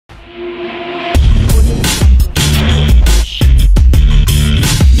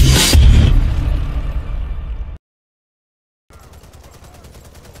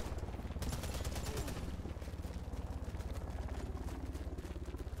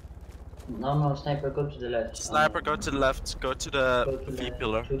No, no, sniper, go to the left. Sniper, go to the left. Go to the Go to V left.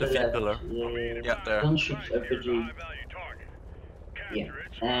 pillar. To The the V left. pillar. Yeah. Yeah, there. Don't shoot RPG. Yeah.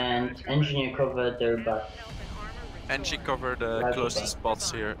 And engineer cover their back. Engie cover the Right closest back.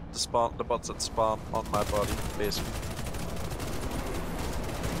 bots here. The bots that spawn on my body, basically.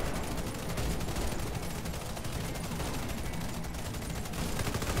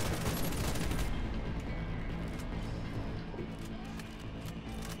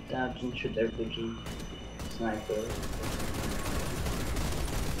 Don't shoot RPG. Sniper.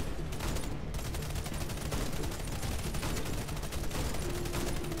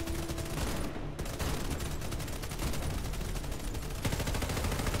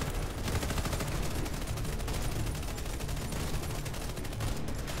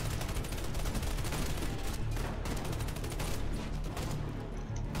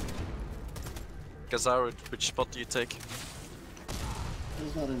 Gazaru, which spot do you take?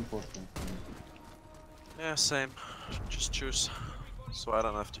 It's not important. Yeah, same. Just choose. So I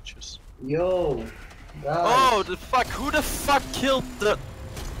don't have to choose. Yo! Guys! Oh, the fuck! Who the fuck killed the...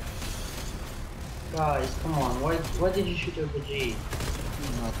 Guys, come on, why did you shoot RPG?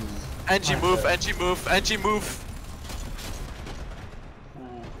 Not me. Engie move, Engie move, Engie move!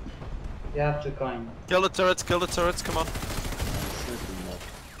 You have to coin. Kill the turrets, come on. I'm shooting that.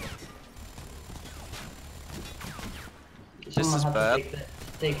 This Someone is has to bad.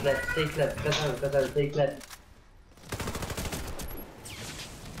 Take left, get out, take left.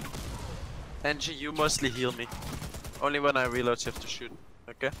 Engie, you mostly heal me. Only when I reload you have to shoot,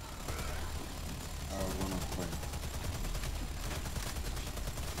 okay? I wanna play.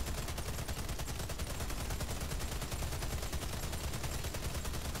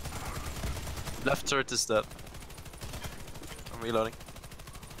 Left turret is dead. I'm reloading.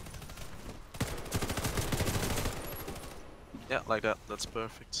 Yeah, like that, that's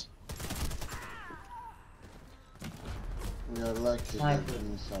perfect. We are lucky that Sniper.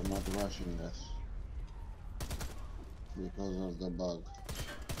 things are not rushing us. Because of the bug.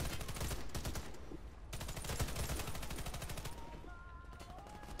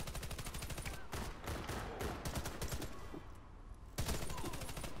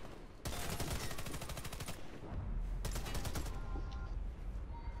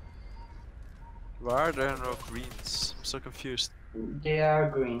 Why are there no greens? I'm so confused. They are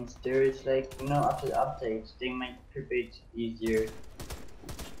greens, there is like, after the updates, they make Pripyat easier.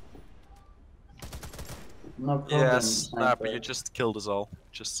 No problem, Yes, nah, but sniper. you just killed us all.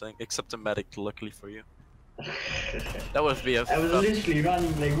 Just saying, except the medic, luckily for you. That would be a I was fun, literally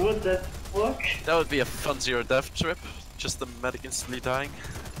running like, what the fuck? that would be a fun zero death trip. Just the medic instantly dying.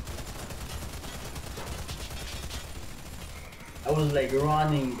 I was like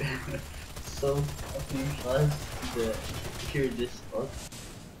running so fucking fast to secure this spot.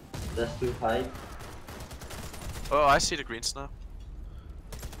 That's too high. Oh, I see the greens now.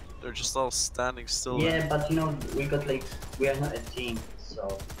 They're just all standing still. Yeah, but we got like, we are not a team,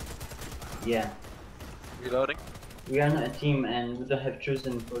 so yeah. Reloading. We are not a team and we don't have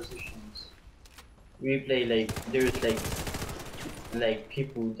chosen positions. We play like, there's like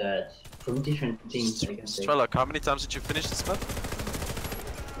people that from different teams, I can say. Strelok, how many times did you finish this map?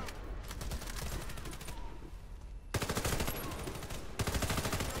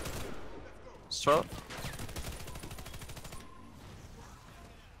 Strelok?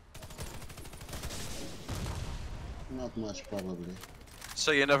 Not much probably.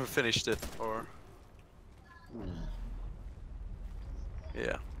 So you never finished it, or? Yeah.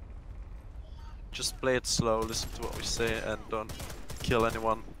 Yeah. Just play it slow, listen to what we say, and don't kill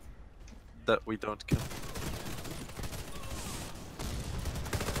anyone that we don't kill.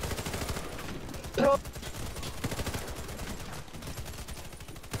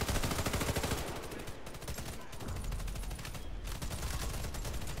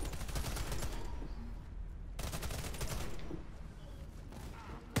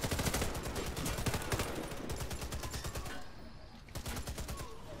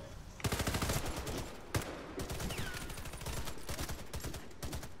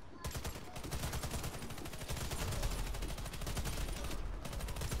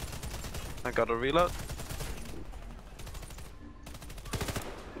 I got a reload.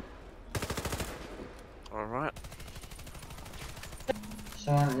 Alright.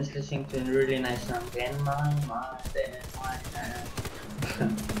 Someone is listening to a really nice song. In my mind, in my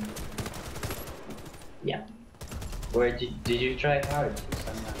hand. Yeah. Where did you try hard?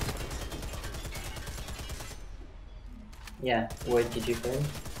 Someone? Yeah. Where did you go?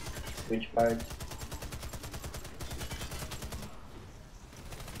 Which part?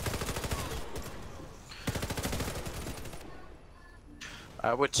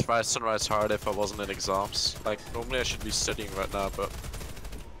 I would try Sunrise Hard if I wasn't in exams. Like, normally I should be studying right now, but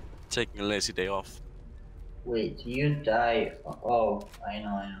taking a lazy day off. Wait, you die. Oh, I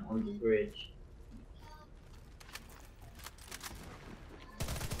know, on the bridge.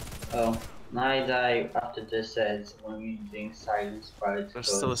 Oh, I die after the sets when we're doing silence fights.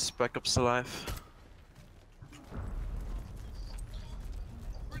 There's still a spec ups alive.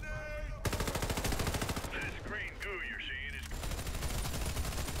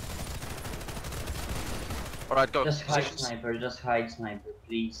 Alright, go. Just hide Positions. sniper,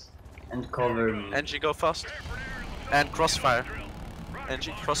 please. And cover me. NG, go fast. And crossfire.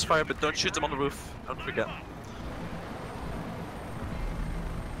 NG, crossfire, but don't shoot them on the roof. Don't forget.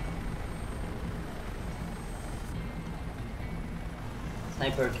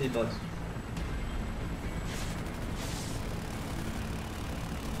 Sniper, kill box.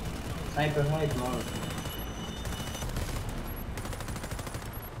 Sniper, hide more.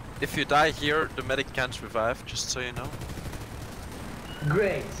 If you die here, the medic can't revive, just so you know.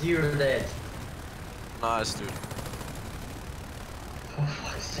 Great, 0 dead. Nice, dude. For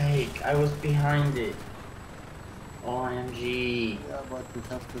fuck's sake, I was behind it. OMG. Yeah, but you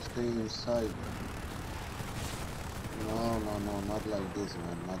have to stay inside. No, not like this,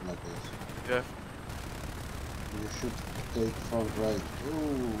 man, not like this. Yeah. You should take front right.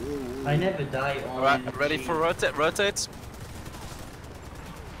 Ooh. I never die on. Alright, ready for rotate? Rotate.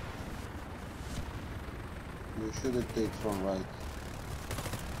 You shouldn't take front right.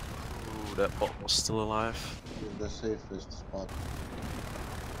 Ooh, that bot was still alive. It's the safest spot.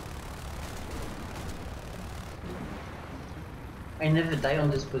 I never die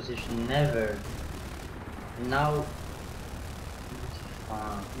on this position, never. Now.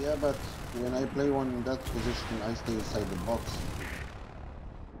 Yeah, but when I play one in that position, I stay inside the box.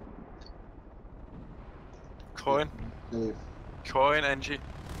 Coin. Safe. Coin, NG.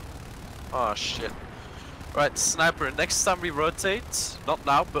 Oh shit. Right, sniper, next time we rotate, not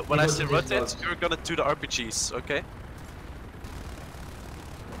now, but when I say rotate, you're gonna do the RPGs, okay?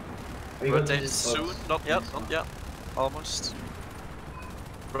 Rotate soon, not yet, almost.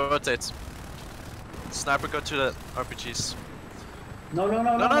 Rotate. Sniper, go to the RPGs. No,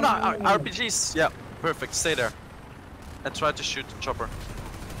 RPGs, yeah, perfect, stay there. And try to shoot the chopper.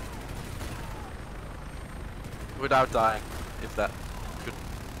 Without dying, if that could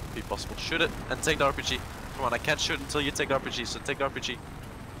be possible. Shoot it and take the RPG. Come on, I can't shoot until you take the RPG, so take the RPG.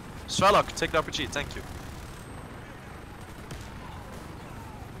 Swallock, take the RPG, thank you.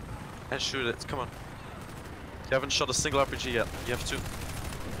 And shoot it, come on. You haven't shot a single RPG yet, you have to.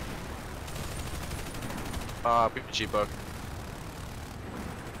 Ah, RPG bug.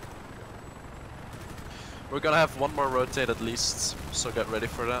 We're gonna have one more rotate at least, so get ready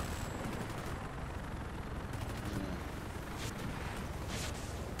for that.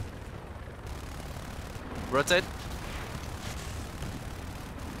 Rotate.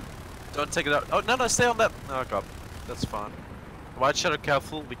 Don't take it out. Oh, no, stay on that. Oh god, that's fine. White shadow,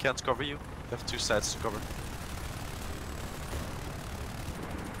 careful, we can't cover you. We have two sides to cover.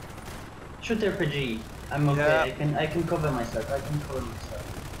 Shoot RPG. I'm okay. Yeah. I can cover myself.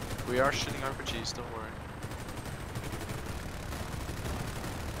 We are shooting RPGs, don't worry.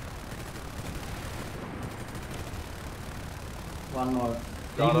 One more.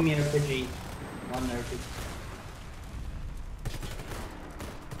 Got Leave him. me RPG. One RPG.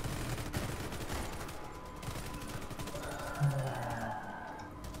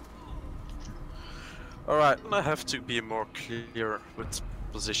 Alright, I have to be more clear with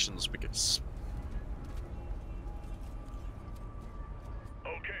positions because...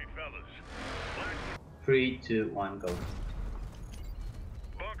 Okay, fellas. 3, 2, 1, go.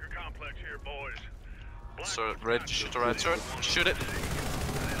 Bunker complex here, boys. So, ready to shoot the right turn? Shoot it!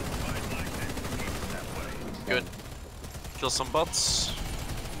 Good. Kill some bots.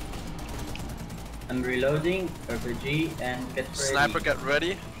 I'm reloading RPG and get ready. Sniper, get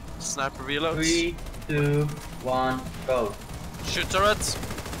ready. Sniper reloads. 3, 2, 1, go. Shoot turret.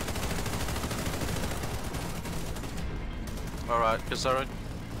 Alright, Kazara,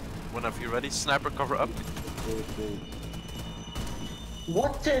 whenever you're ready. Sniper, cover up. Okay.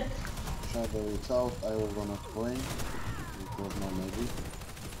 What the? Shadow, it's out. I was gonna coin. It was not maybe.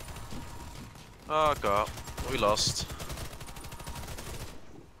 Oh god, we lost.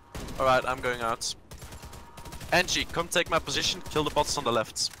 Alright, I'm going out. Angie, come take my position, kill the bots on the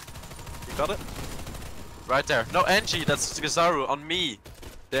left. You got it? Right there. No, Angie, that's Gazaru, on me.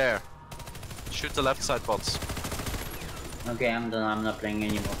 There. Shoot the left side bots. Okay, I'm done. I'm not playing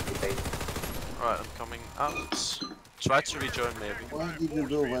anymore. Alright, I'm coming out. Try to rejoin maybe. Why did you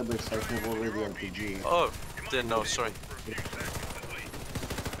go Webbers? I have already RPG. Oh, didn't know, sorry.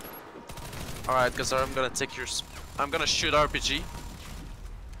 Alright, Gazar, I'm gonna take I'm gonna shoot RPG.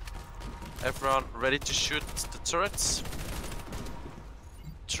 Everyone ready to shoot the turrets?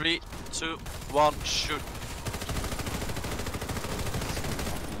 3, 2, 1, shoot.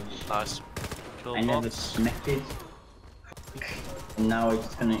 Nice. Kill I never bots. connected. And now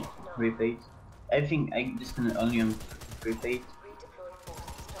it's gonna repeat. I think I'm just gonna only on repeat.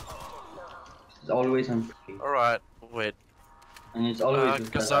 It's always on pre. Alright, wait. And it's always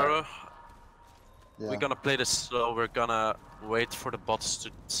with Gazaru, Yeah. we're gonna play this slow. We're gonna wait for the bots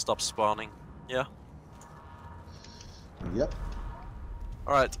to stop spawning. Yeah? Yep.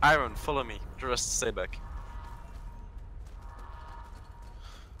 Alright, Iron, follow me. The rest stay back.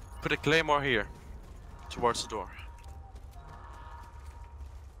 Put a claymore here. Towards the door.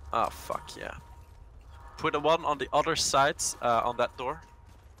 Ah, fuck yeah. Put a one on the other side, on that door.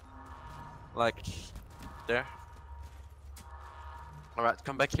 Like, there. Alright,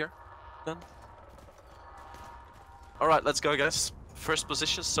 come back here, then. Alright, let's go, guys. First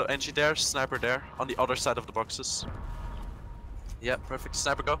position, so NG there, sniper there, on the other side of the boxes. Yeah, perfect.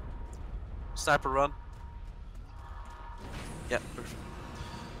 Sniper go. Sniper run. Yeah, perfect.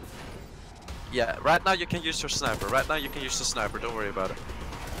 Yeah, right now you can use your sniper. Right now you can use the sniper, don't worry about it.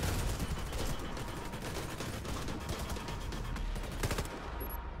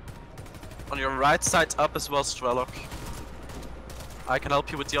 On your right side up as well, Strelok. I can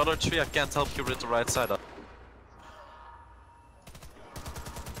help you with the other three, I can't help you with the right side up.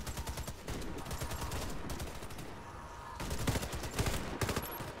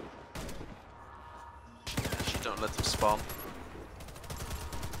 Actually, don't let them spawn.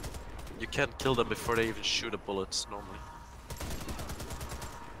 You can't kill them before they even shoot a bullet, normally.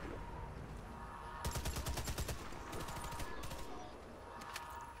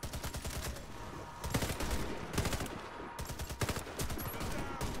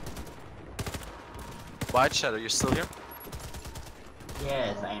 White Shadow, you still here?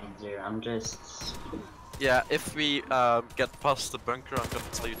 Yes, I'm there. I'm just. Yeah, if we get past the bunker, I'm gonna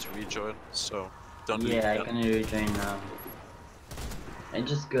tell you to rejoin, so don't leave Yeah, I yet. can rejoin now. I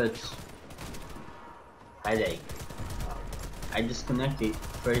just got headache. I disconnected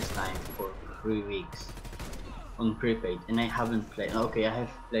first time for 3 weeks on Pripyat, and I haven't played. Okay, I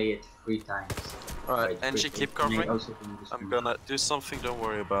have played it 3 times. Alright, Right, NG, Pripyat, keep and I covering. also can I'm disconnect. gonna do something, don't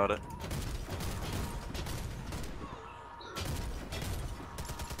worry about it.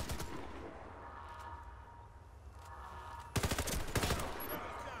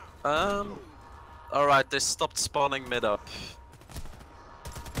 Alright, they stopped spawning mid up.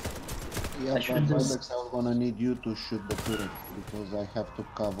 Yeah, I but should just- Alex, I'm gonna need you to shoot the turret because I have to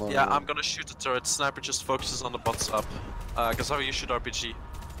cover. Yeah, I'm gonna shoot the turret. Sniper just focuses on the bots up. Gazaru, you shoot RPG.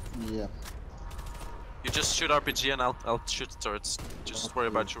 Yeah. You just shoot RPG and I'll shoot the turrets. Just worry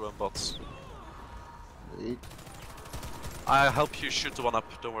about your own bots. Wait. I'll help you shoot the one up,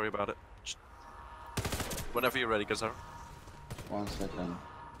 don't worry about it. Whenever you're ready, Gazaru. 1 second.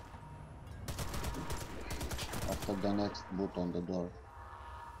 After the next boot on the door.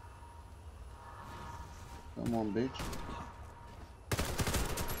 Come on, bitch.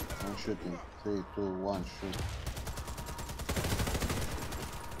 I'm shooting. 3, 2, 1, shoot.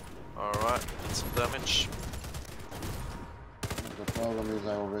 Alright, get some damage. The problem is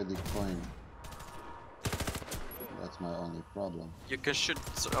I already coined. That's my only problem. You can shoot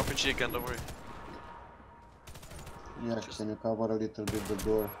RPG again, don't worry. Yeah, can you cover a little bit the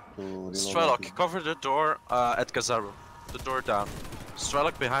door to reload? Strelok, cover the door at Gazaru. The door down.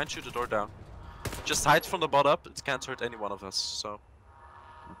 Strelok behind you, the door down. Just hide from the bot up, it can't hurt any one of us, so.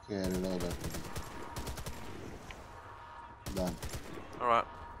 Okay, reload that. Done. Alright.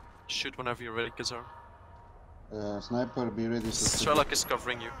 Shoot whenever you're ready, Gazaru. Sniper, be ready to shoot. Strelok is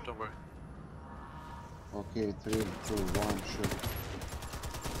covering you, don't worry. Okay, 3, 2, 1, shoot.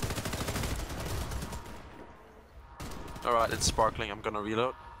 Alright, it's sparkling, I'm gonna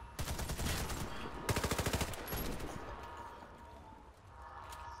reload.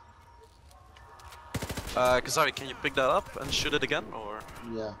 Kazari, can you pick that up and shoot it again, or?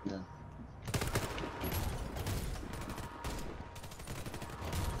 Yeah, yeah.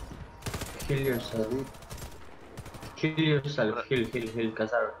 Kill yourself. Ready? Kill yourself. Heal,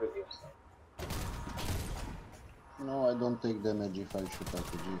 Kazaru, heal yourself. No, I don't take damage if I shoot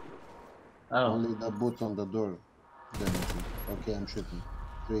RPG. Oh, Only the boot on the door damage me. Okay, I'm shooting.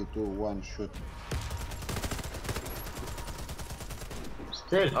 3, 2, 1, shoot.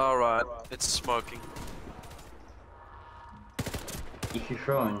 still. Alright, it's smoking. If you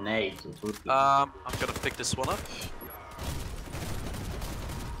throw a nade, it would be. I'm gonna pick this one up.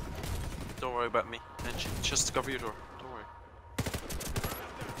 Don't worry about me, and just cover your door. Don't worry.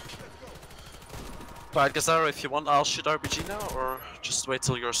 Alright, Gazaro, if you want, I'll shoot RPG now, or just wait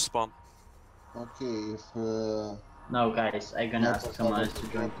till you're spawn. Okay, if No, guys, I'm gonna ask someone else to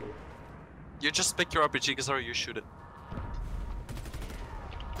join. You just pick your RPG, Gazaro, you shoot it.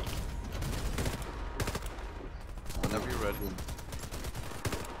 Whenever you're ready.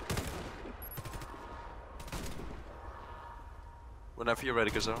 Whenever you're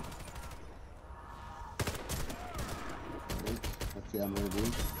ready, Gazaro. Okay, I'm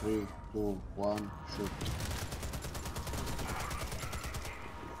ready. 3, 2, 1, shoot.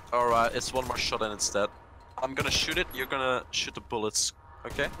 Alright, it's one more shot and it's dead. I'm gonna shoot it, you're gonna shoot the bullets,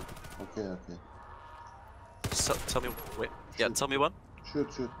 okay? Okay, okay. So, tell me, wait, yeah, tell me when.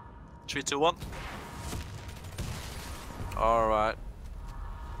 Shoot, shoot. 3, 2, 1. Alright.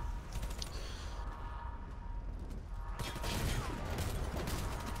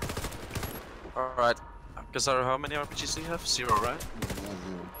 Alright. Gazaro, how many RPGs do you have? 0, right? Yeah,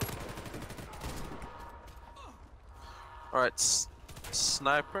 0. Alright,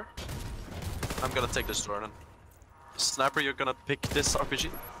 Sniper. I'm gonna take this door then. Sniper, you're gonna pick this RPG.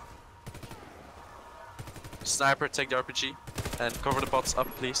 Sniper, take the RPG. And cover the bots up,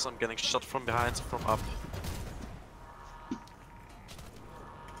 please. I'm getting shot from behind, from up.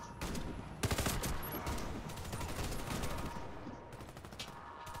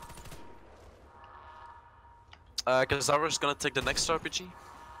 Gazaro is gonna take the next RPG.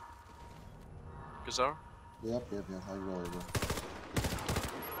 Gazaro? Yep, I go.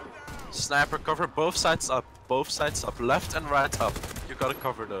 Sniper, cover both sides up, left and right up. You gotta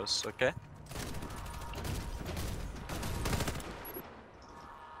cover those, okay?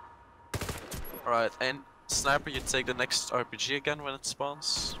 Alright, and Sniper, you take the next RPG again when it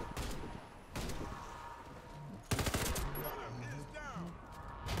spawns.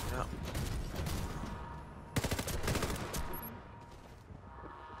 Yeah.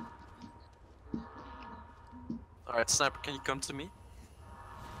 Alright, Sniper, can you come to me?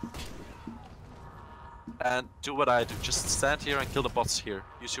 And do what I do, just stand here and kill the bots here.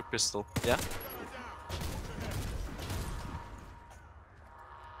 Use your pistol, yeah?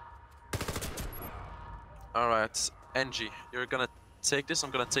 Alright, NG, you're gonna take this,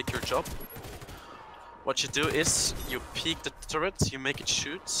 I'm gonna take your job. What you do is, you peek the turret, you make it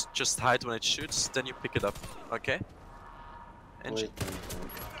shoot, just hide when it shoots, then you pick it up, okay? NG? Wait.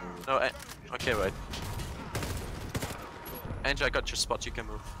 No, okay, right. NG, I got your spot, you can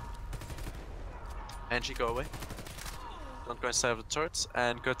move. NG, go away. Don't go inside of the turret,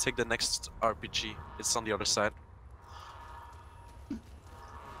 and go take the next RPG. It's on the other side.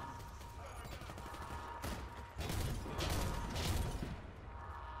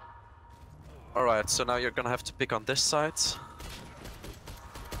 Alright, so now you're gonna have to pick on this side.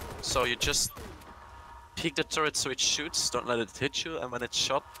 So you just peek the turret so it shoots, don't let it hit you, and when it's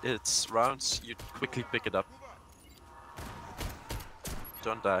shot, it's rounds, you quickly pick it up.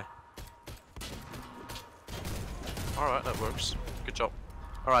 Don't die. Alright, that works. Good job.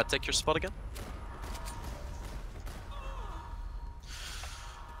 Alright, take your spot again.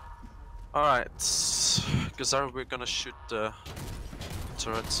 Alright, Gazaro, we're gonna shoot the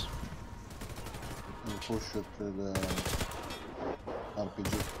turret. You push it to the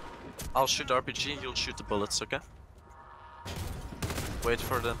RPG. I'll shoot the RPG, you'll shoot the bullets, okay? Wait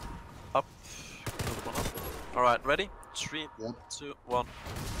for the up. Kill the one up. Alright, ready? 3, Yep. 2, 1.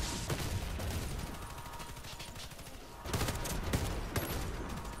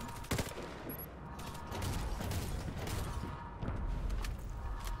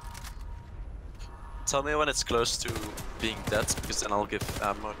 Tell me when it's close to being dead, because then I'll give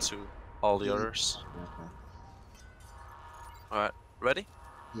ammo to all the others. Okay. Alright, ready?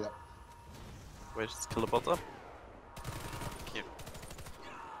 Yep. Wait, kill the bot up. Thank you.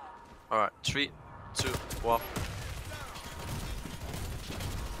 Alright, 3, 2, 1.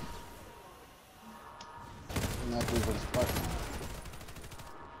 Not even spot.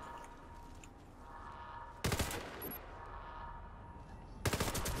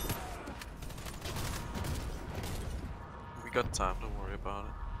 We got time, don't worry about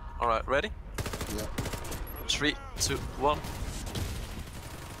it. Alright, ready? Yep. 3, 2, 1.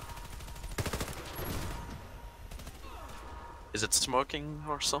 Is it smoking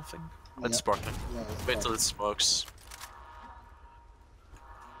or something? It's Yep. sparkling. Yeah, it's Wait till fine. it smokes.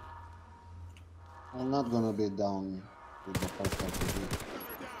 I'm not gonna be down with the first RPG.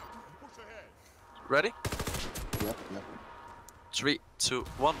 Ready? Yep. 3, 2,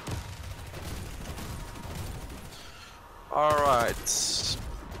 1. Alright.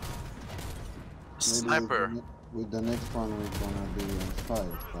 Sniper. With the next one, we're gonna be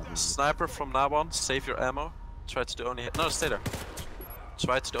inspired. Probably. Sniper from now on, save your ammo. Try to do only hit. No, stay there.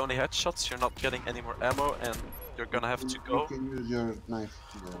 try to do only headshots, you're not getting any more ammo and you're gonna have to go. You can use your knife.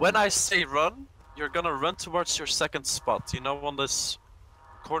 When I say run, you're gonna run towards your second spot. You know, on this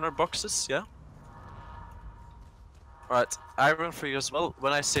corner boxes, yeah? Alright, I run for you as well.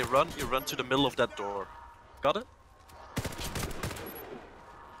 When I say run, you run to the middle of that door. Got it?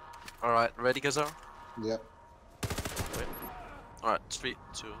 Alright, ready, Gazar? Yep. Wait. Alright, 3,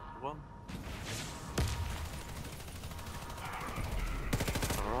 2, 1.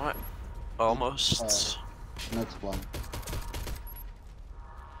 Alright. Almost. Next one.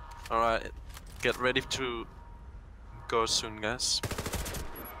 Alright, get ready to go soon, guys.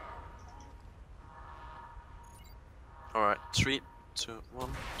 Alright, 3, 2, 1.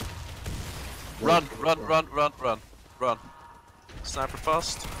 Run, run, run, run, run, run. Sniper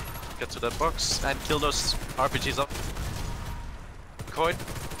fast. Get to that box and kill those RPGs up. Coin.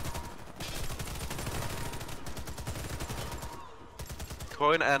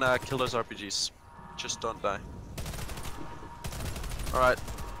 Coin and kill those RPGs. Just don't die. Alright.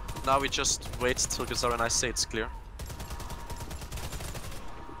 Now we just wait till Gazar and I say it's clear.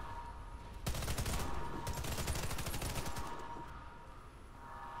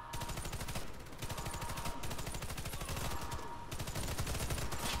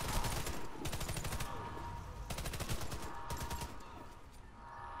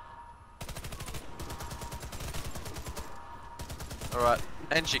 Alright,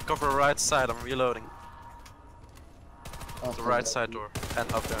 Angie, cover right side, I'm reloading. The right side door,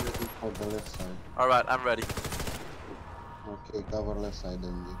 and up there. For the left side. Alright, I'm ready. Okay, cover left side,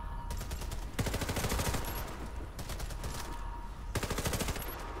 Angie.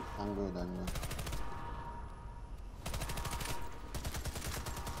 I'm good, I'm good.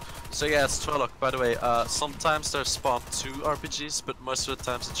 So yeah, it's Trolloc, by the way. Sometimes there's spawn 2 RPGs, but most of the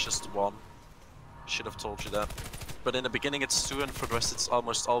times it's just 1. Should have told you that. But in the beginning it's 2 and for the rest it's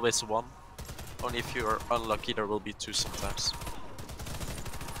almost always 1. Only if you're unlucky there will be 2 sometimes.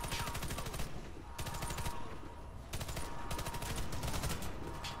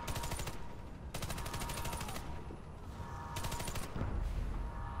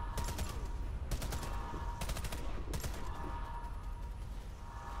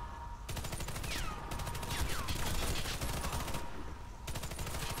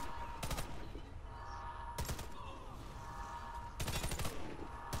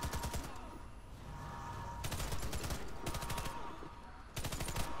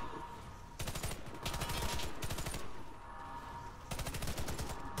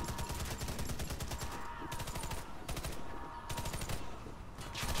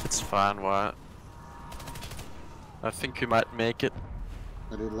 It's fine, Wyatt. I think we might make it.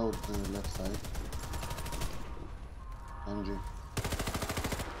 Reload the left side. Angie.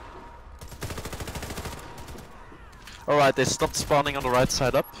 Alright, they stopped spawning on the right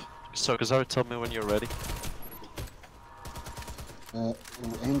side up. So Gazar, tell me when you're ready.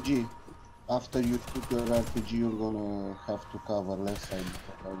 Angie, after you shoot your RPG, you're gonna have to cover left side.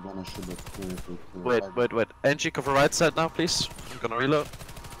 I'm gonna shoot it with Wait, right. wait, wait. Angie, cover right side now, please. I'm gonna reload.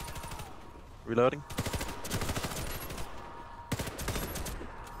 Reloading.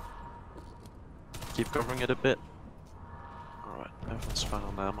 Keep covering it a bit. Alright, everyone's fine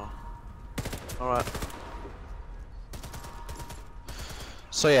on ammo. Alright.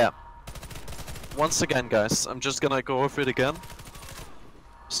 So yeah. Once again, guys, I'm just gonna go over it again.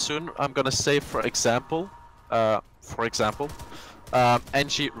 Soon I'm gonna say, for example,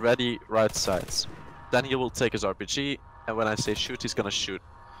 Angie ready right sides. Then he will take his RPG, and when I say shoot, he's gonna shoot.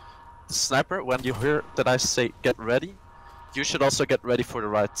 The sniper, when you hear that I say get ready, you should also get ready for the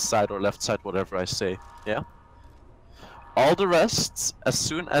right side or left side, whatever I say, yeah? All the rest, as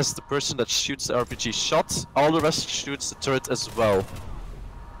soon as the person that shoots the RPG shot, all the rest shoots the turret as well.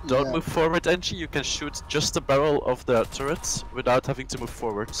 Don't move forward, Angie, you can shoot just the barrel of the turret without having to move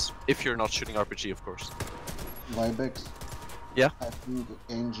forwards. If you're not shooting RPG, of course. Vibex. Yeah? I think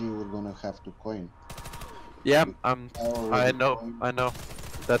Angie we're gonna have to coin. Yeah, I know.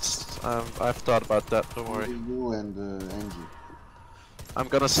 That's, I've thought about that, don't worry. You and Angie. I'm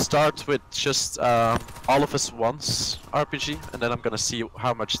gonna start with just all of us once RPG, and then I'm gonna see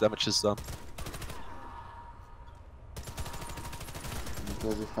how much damage is done.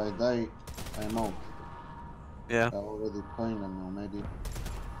 Because if I die, I'm out. Yeah. I already coined them already.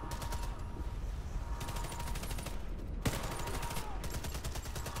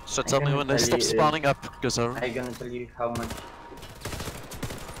 So tell me when they stop spawning up, because I'm gonna tell you how much.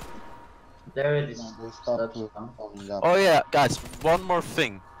 There it is. They stopped spawning up. Oh yeah, guys, one more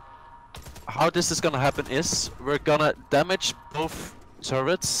thing. How this is gonna happen is, we're gonna damage both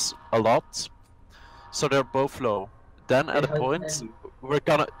turrets a lot, so they're both low. Then at a point, we're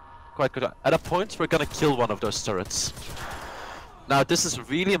gonna quite good. At a point, we're gonna kill one of those turrets. Now, this is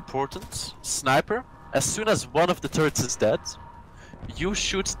really important. Sniper, as soon as one of the turrets is dead, you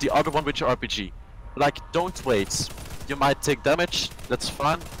shoot the other one with your RPG. Like, don't wait. You might take damage, that's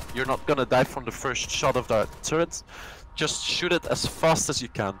fine. You're not gonna die from the first shot of that turret. Just shoot it as fast as you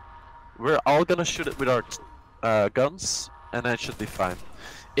can. We're all gonna shoot it with our guns, and then it should be fine.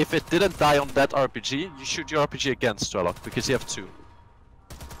 If it didn't die on that RPG, you shoot your RPG again, Strelok, because you have 2.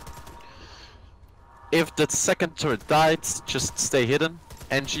 If the second turret died, just stay hidden.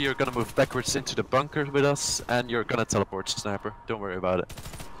 NG, you're gonna move backwards into the bunker with us, and you're gonna teleport Sniper. Don't worry about it.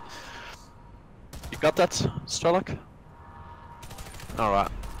 You got that, Strelok? Alright.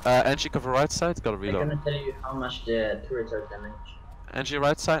 NG, cover right side, gotta reload. I'm gonna tell you how much the turrets are damaged. NG,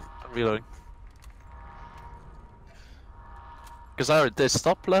 right side, I'm reloading. Because either they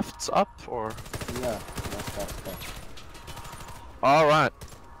stop left up, or... Yeah, left up. Alright.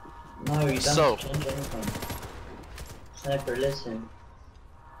 No, you don't So- change anything. Sniper, listen.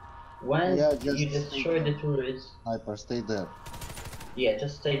 Once Yeah, you just destroy the turrets, Sniper, stay there. yeah,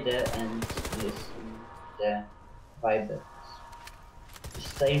 just stay there and listen the vibes.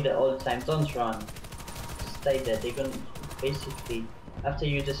 Just stay there all the time, don't run. Just stay there, they're gonna basically, after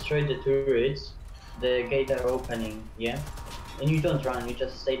you destroy the turrets, the gates are opening, yeah? And you don't run, you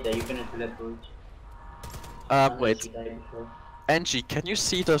just stay there, you're gonna teleport. Unless Wait. you die before. NG, can you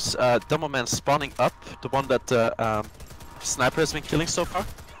see those demo men spawning up? The one that the Sniper has been killing so far?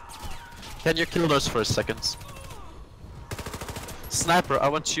 Can you kill those for a second? Sniper, I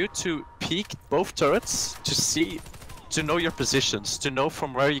want you to peek both turrets to see, to know your positions, to know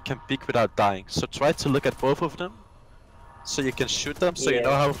from where you can peek without dying. So try to look at both of them, so you can shoot them, so you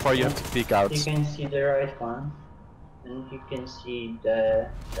know how far you have to peek out. You can see the right one, and you can see the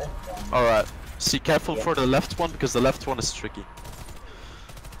left one. Alright, see careful Yeah. for the left one, because the left one is tricky.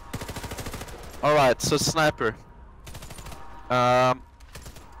 Alright, so Sniper.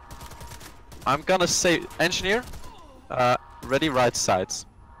 I'm gonna say Engineer, ready right side.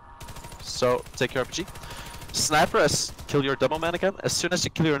 So, take your RPG. Sniper, kill your demo man again. As soon as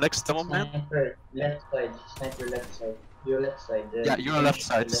you kill your next demo man... Sniper left side, sniper left side. Your left side. Yeah, your left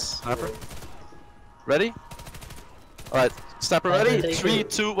side, Sniper. side. Ready? Alright, Sniper Sniper, ready? take 3, it.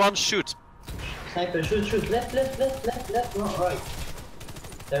 2, 1, shoot! Sniper, shoot, left, no, right.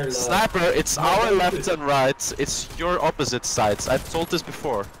 They're low. Sniper, it's our left and right, it's your opposite sides. I've told this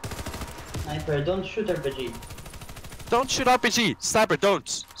before. Sniper, don't shoot RPG. Don't shoot RPG! Sniper, don't!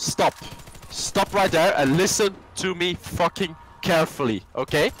 Stop! Stop right there and listen to me fucking carefully,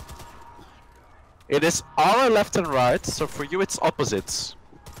 okay? It is our left and right, so for you it's opposites.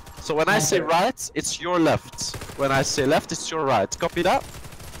 So when I say Sniper. right, it's your left. When I say left, it's your right. Copy that?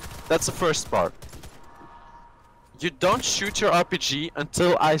 That's the first part. You don't shoot your RPG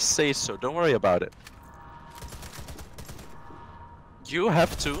until I say so, don't worry about it. You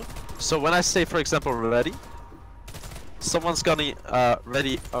have to. So when I say, for example, ready, someone's gonna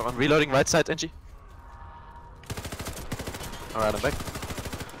ready. I'm reloading right side, NG. Alright, I'm back.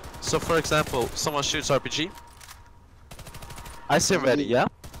 So for example, someone shoots RPG. I say ready, yeah?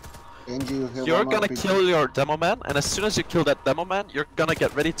 NG, you have You're one gonna RPG. kill your demo man, and as soon as you kill that demo man, you're gonna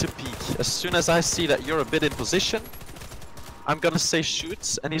get ready to peek. As soon as I see that you're a bit in position, I'm gonna say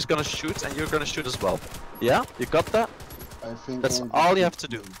shoot, and he's gonna shoot, and you're gonna shoot as well. Yeah? You got that? I think That's NG all you should have to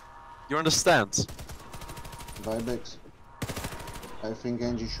do. You understand? Vibex. I think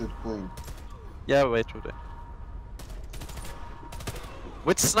NG should coin. Yeah, wait.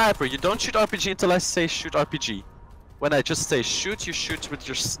 With Sniper, you don't shoot RPG until I say shoot RPG. When I just say shoot, you shoot with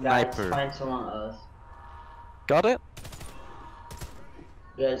your Guys, Sniper. find someone else. Got it?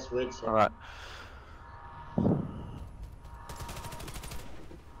 Guys, wait a second. Alright.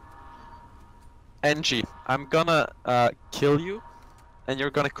 NG, I'm gonna kill you, and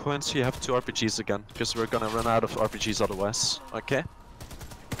you're gonna coin so you have 2 RPGs again, because we're gonna run out of RPGs otherwise, okay?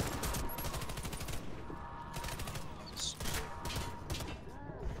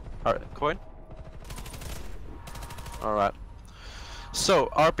 Alright, coin. Alright. So,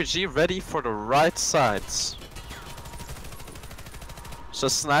 RPG ready for the right sides. So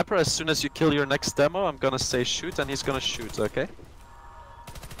Sniper, as soon as you kill your next demo, I'm gonna say shoot, and he's gonna shoot, okay?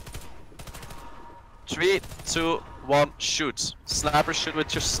 3, 2, 1, shoot. Sniper, shoot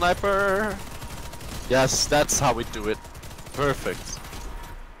with your Sniper. Yes, that's how we do it. Perfect.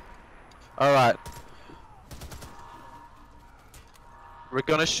 Alright. We're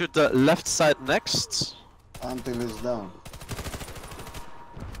gonna shoot the left side next. Until it's down.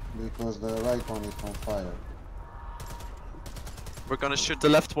 Because the right one is on fire. We're gonna shoot the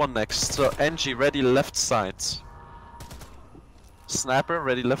left one next. So NG, ready left side. Sniper,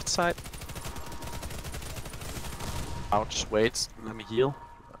 ready left side. Ouch, wait, let me heal.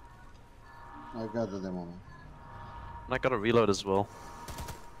 I got the demo. Man. And I gotta reload as well.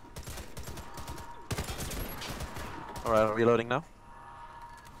 Alright, I'm reloading now.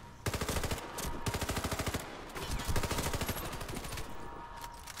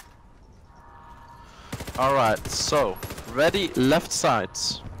 Alright, so, ready left side.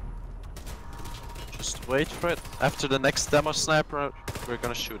 Just wait for it. After the next demo sniper, we're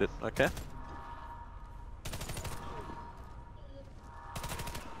gonna shoot it, okay?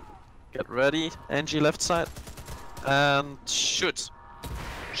 Get ready, NG left side. And shoot.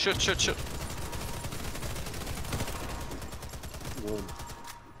 Shoot, shoot, shoot. Good.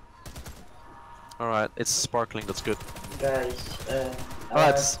 Alright, it's sparkling, that's good. Guys,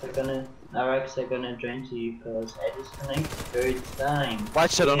 Alright. RX are gonna join to you because I disconnected third time.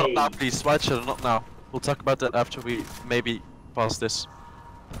 White Shadow, not Yay. now, please. White Shadow, not now. We'll talk about that after we maybe pause this.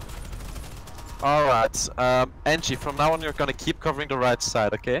 Alright, NG, from now on you're gonna keep covering the right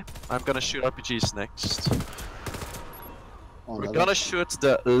side, okay? I'm gonna shoot RPGs next. On We're the gonna left. shoot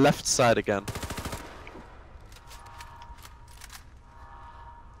the left side again.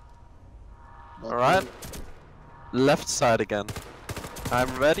 But Alright. Left side again. I'm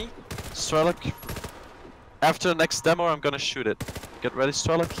ready. Strelok. After the next demo, I'm gonna shoot it. Get ready,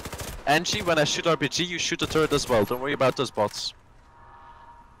 Strelok. NG, when I shoot RPG, you shoot the turret as well. Don't worry about those bots.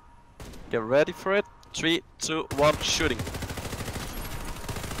 Get ready for it. 3, 2, 1, shooting.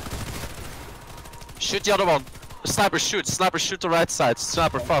 Shoot the other one. Sniper, shoot. Sniper, shoot the right side.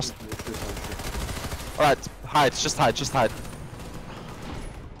 Sniper, fast. Alright, hide. Just hide. Just hide.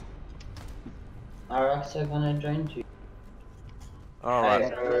 RX are gonna join to you.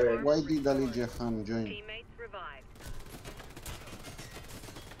 Alright. Alright. Why did Ali Jahan join? Teammates revived.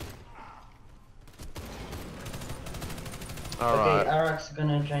 Alright. Okay, RX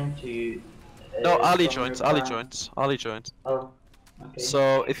gonna join to you. No, Ali from joined. your Ali farm. joined. Ali joined. Oh, okay.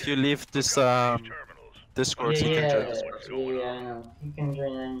 So if you leave this Discord, yeah, you can join yeah, us. yeah, I know. You can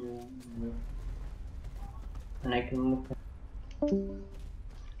join anyone. And I can move him.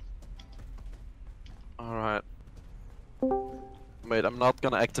 Alright. Wait, I'm not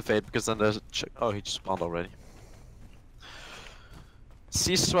gonna activate because then there's a oh, he just spawned already.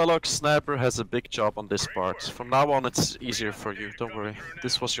 Sea Strelok Sniper has a big job on this part. From now on it's easier for you, don't worry.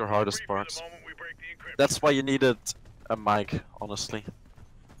 This was your hardest part. That's why you needed a mic, honestly.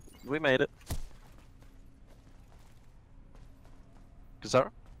 We made it.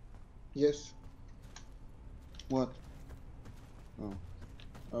 Kazar? Yes. What? Oh.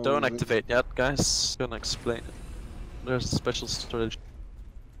 I Don't was activate yet, guys. Gonna explain it. There's a special strategy.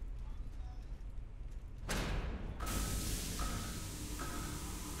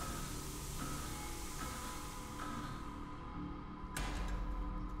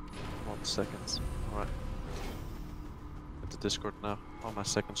 One second. Alright. At the Discord now, on my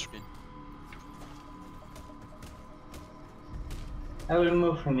second screen. I will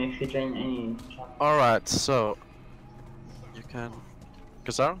move him if you join any channel. Alright, so you can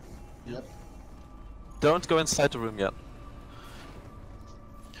Kazar? Yep. Don't go inside the room yet.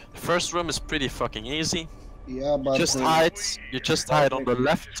 First room is pretty fucking easy. Yeah, but Just hide. You just hide on the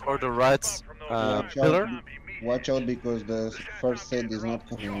left or the right watch pillar. out, watch out because the first set is not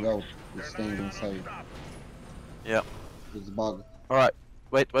coming out. It's staying inside. Yeah. It's bug. Alright.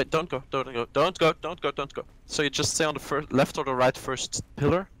 Wait, don't go, don't go. So you just stay on the first, left or the right first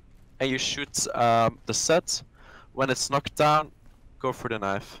pillar, and you shoot the set. When it's knocked down, go for the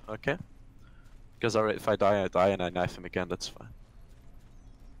knife, okay? Because if I die, and I knife him again, that's fine.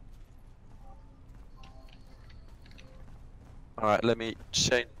 Alright, let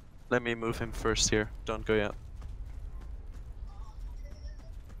me move him first here. Don't go yet.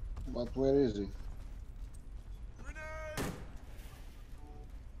 But where is he?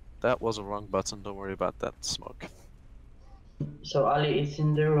 That was a wrong button, don't worry about that, smoke. So Ali is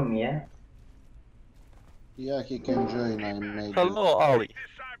in the room, yeah? Yeah, he can join. I made it Hello, Ali.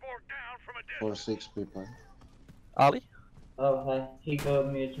 for 6 people. Ali? Oh, hi. He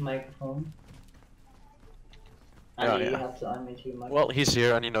got mute microphone. Yeah, Ali, you yeah. have to unmute your microphone. Well, he's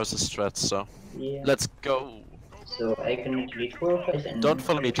here and he knows the strat, so Yeah. let's go. So I can delete 4 or 5 and... Don't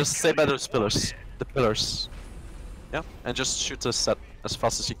follow me, just stay by those pillars. The pillars. Yeah, and just shoot the set as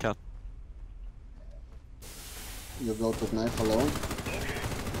fast as you can. You go to knife alone?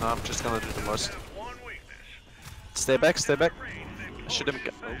 No, I'm just gonna do the most. Stay back, stay back. Shoot him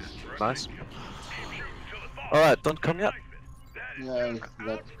again. Oh, nice. Alright, don't come yet. Yeah, I got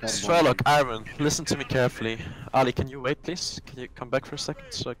carbon. Strelok, Iron, listen to me carefully. Ali, can you wait please? Can you come back for a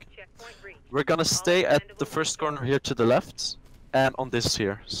second? So Checkpoint reached. we're gonna stay at the first corner here to the left.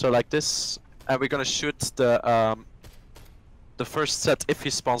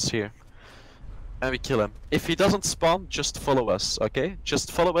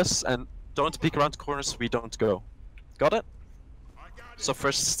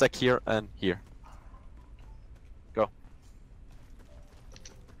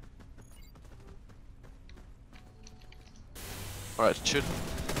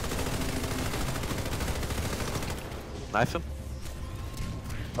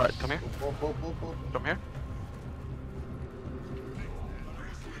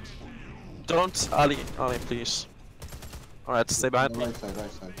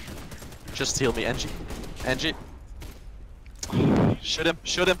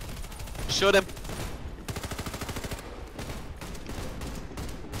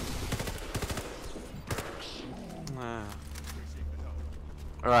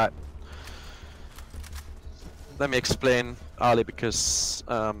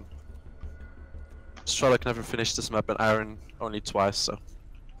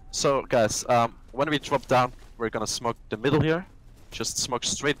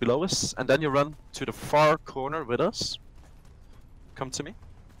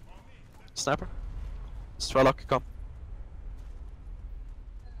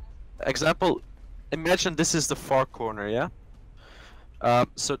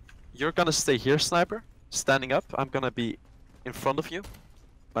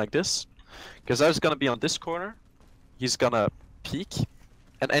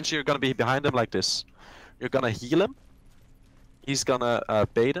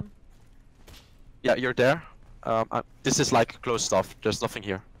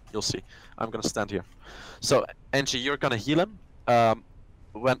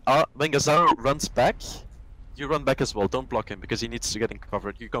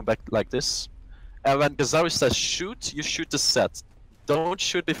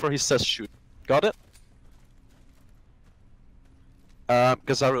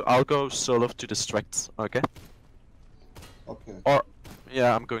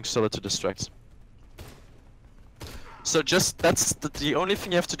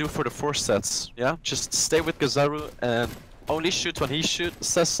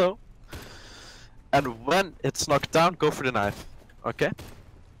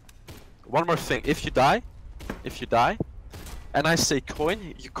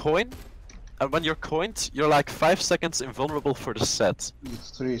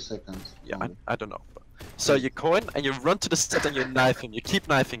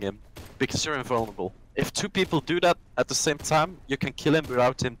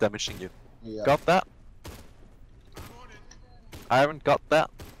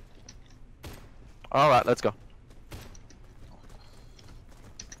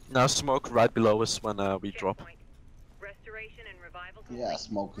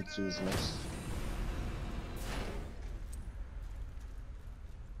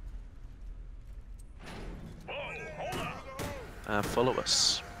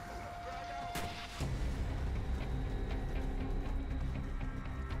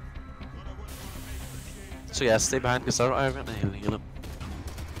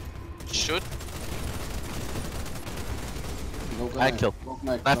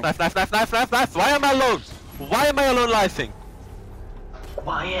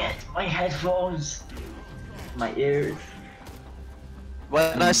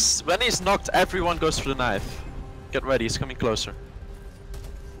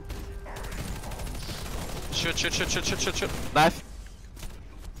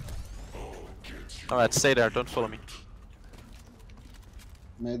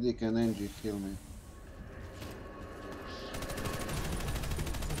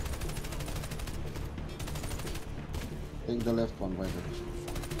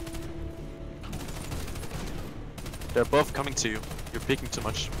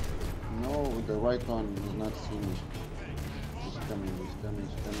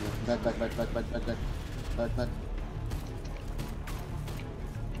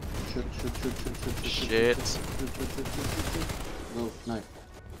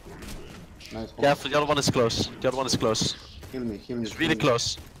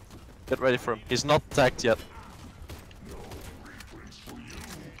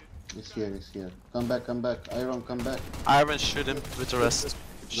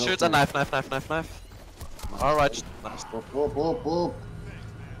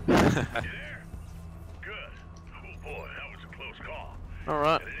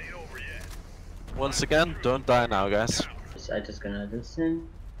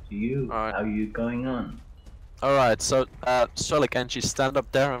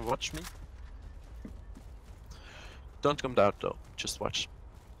 Don't come down though, just watch.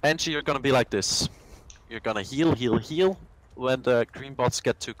 Angie, you're gonna be like this. You're gonna heal, heal, heal. When the green bots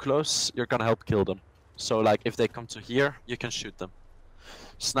get too close, you're gonna help kill them. So like, if they come to here, you can shoot them.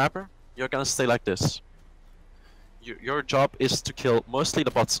 Sniper, you're gonna stay like this. Your job is to kill mostly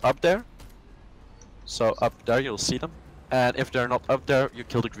the bots up there. So up there you'll see them. And if they're not up there, you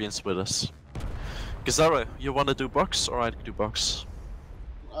kill the greens with us. Gazara, you wanna do box or I do box?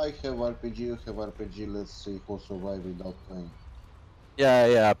 I have RPG, you have RPG, let's see who survive without playing.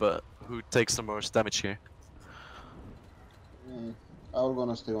 Yeah, but who takes the most damage here? I'm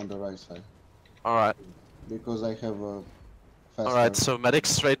gonna stay on the right side. Alright. Because I have a faster... Alright, so medic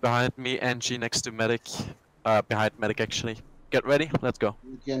straight behind me, Angie next to medic. Behind medic actually. Get ready, let's go.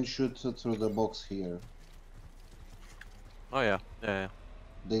 You can shoot through the box here. Oh yeah.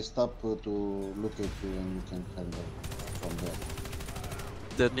 They stop to look at you and you can handle from there.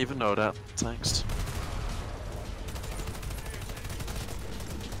 Didn't even know that, thanks.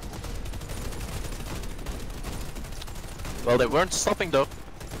 Well, they weren't stopping though.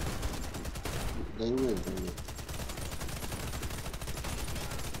 They will, they will.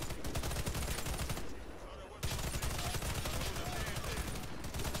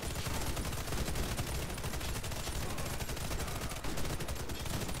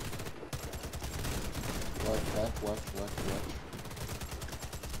 Watch.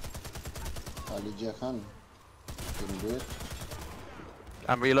 Ali Jahan, can you do it?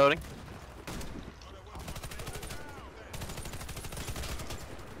 I'm reloading.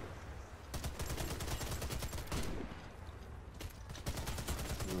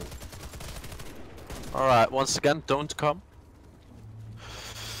 Alright, once again, don't come.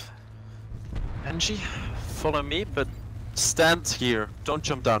 Angie, follow me, but stand here. Don't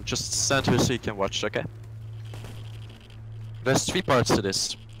jump down, just stand here so you can watch, okay? There's 3 parts to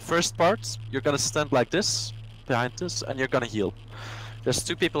this. First part, you're gonna stand like this, behind this, and you're gonna heal. There's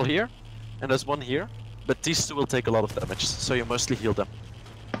 2 people here, and there's 1 here, but these 2 will take a lot of damage, so you mostly heal them.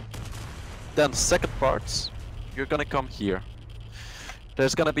 Then, second part, you're gonna come here.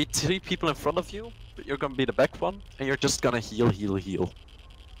 There's gonna be 3 people in front of you, but you're gonna be the back one, and you're just gonna heal.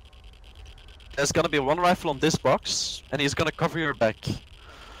 There's gonna be 1 rifle on this box, and he's gonna cover your back.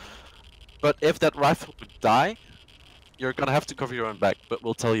 But if that rifle would die, you're gonna have to cover your own back, but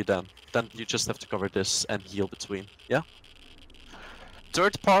we'll tell you then. Then you just have to cover this and heal between, yeah?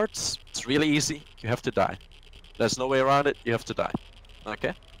 Third part, it's really easy, you have to die. There's no way around it, you have to die.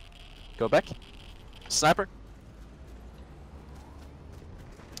 Okay? Go back. Sniper.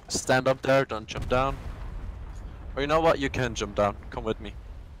 Stand up there, don't jump down. Or you know what, you can jump down, come with me.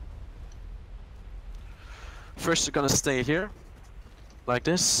 First you're gonna stay here, like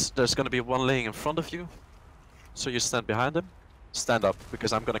this. There's gonna be 1 laying in front of you. So you stand behind him, stand up,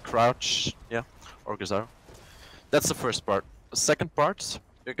 because I'm gonna crouch, yeah, or Gazaro. That's the first part. The second part,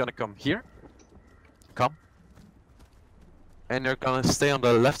 you're gonna come here, come, and you're gonna stay on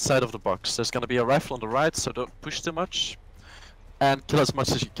the left side of the box. There's gonna be a rifle on the right, so don't push too much, and kill as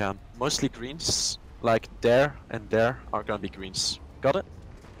much as you can. Mostly greens, like there and there are gonna be greens. Got it?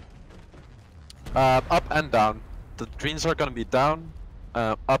 Up and down. The greens are gonna be down,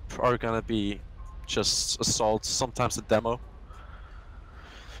 up are gonna be just assault, sometimes a demo.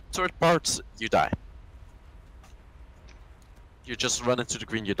 Third part, you die. You just run into the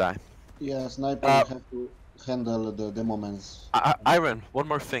green, you die. Yeah, sniper, you have to handle the demo mans. Iron, one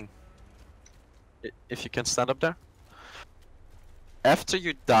more thing. If you can stand up there. After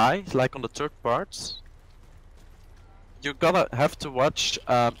you die, like on the third part, you're gonna have to watch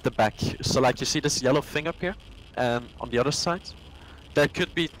the back. So like you see this yellow thing up here, and on the other side, there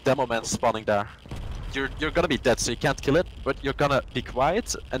could be demo man spawning there. You're gonna be dead, so you can't kill it, but you're gonna be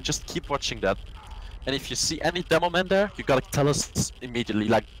quiet and just keep watching that. And if you see any demo man there, you gotta tell us immediately,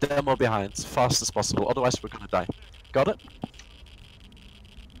 like demo behind, fast as possible, otherwise we're gonna die. Got it?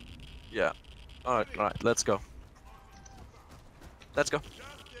 Yeah. Alright, let's go. Let's go.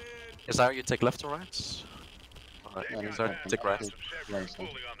 Is that how you take left or right? Alright, is that take right?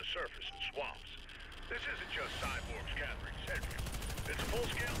 Pooling on the surface and swamps. This isn't just cyborgs gathering sentries. It's a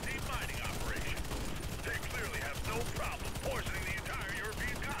full-scale team mining operation. They clearly have no problem poisoning the entire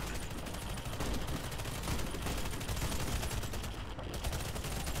European continent.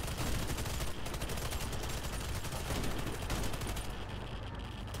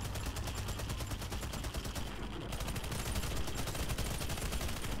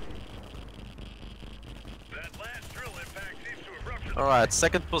 That last drill impact seems to have ruptured. Alright,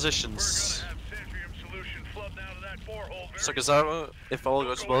 second We're positions. gonna have Centrium solution flooding out of that borehole very So Gazaro, if all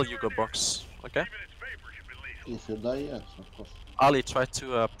goes well, you go box. Okay? Even its vapor should be lethal. If you die, yes, of course. Ali, try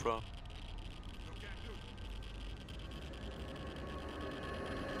to pro.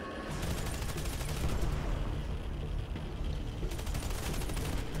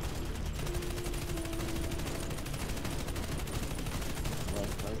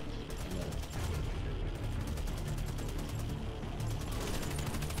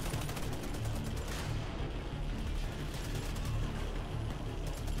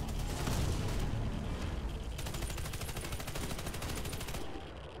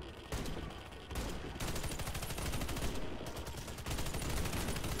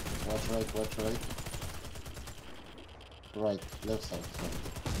 Watch right, watch right. Right, left side, sorry.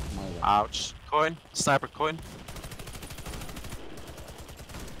 My right. Ouch. Coin. Sniper coin.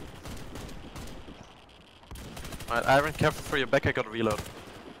 Alright, Iron, careful for your back, I gotta reload.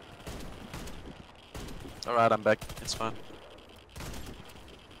 Alright, I'm back. It's fine.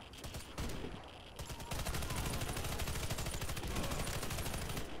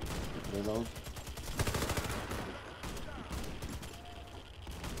 Reload.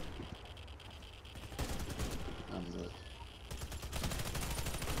 I'm good.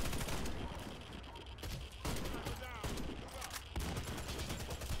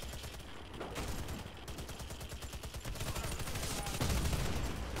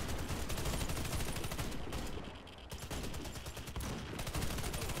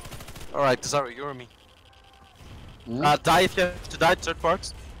 Alright, Kizaru, you or me? Hmm? Die if you have to die, third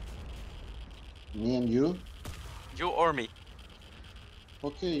part. Me and you? You or me.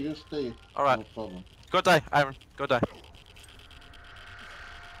 Okay, you stay. Alright. No problem. Go die, Iron. Go die.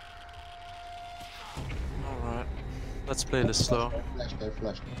 Alright. Let's play this slow. I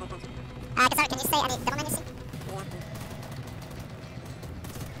flashed. Kizaru, can you stay? I need double menu.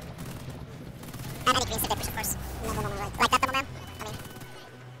 And any greens if they push, of course. No, right. Like that double man? I mean.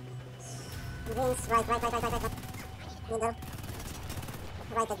 Greens, right. Middle.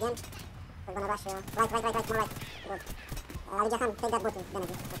 Right again. We're gonna rush you. Right, more right. Good. Ali Jahan, take that booty. Then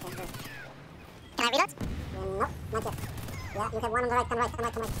again. Okay, good. Can I reload? No, not yet. Yeah, you have one on the right, come right.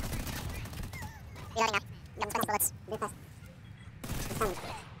 Reloading now. Got 20 bullets. Be fast. It's coming.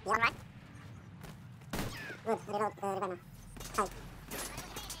 Yeah, right. Good, reload, revive now. Hide.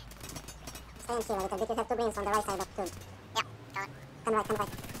 Stay and chill a little bit. You have two greens on the right side of two. Yeah, got it. Come right. Oh, come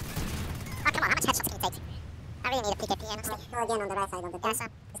on, how much headshots can you take? I really need a PKP, honestly. Go again on the right side of the two. Yes,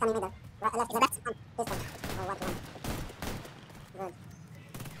 it's coming middle. Right, left, is it left? This one. Or what one? Good.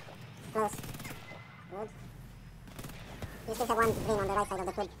 Close. Good. You still have one green on the right side of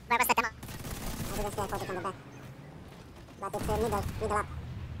the hood. Where was the demo? I didn't see, I focused on the back. But it's middle up.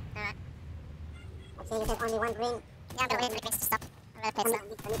 Alright. Okay, you have only one green. Yeah, I'm gonna wait for the greens to stop. I'm gonna play it slow.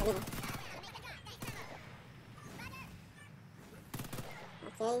 Middle.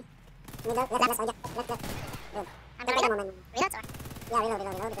 Okay. Middle, left. Good. I'm gonna reload. Reload or? Yeah,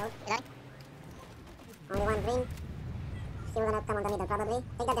 reload. Only one green. Still gonna come on the middle probably.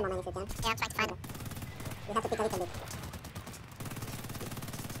 Take that demo man if you can. Yeah, I'm trying to find it. You have to pick a little bit.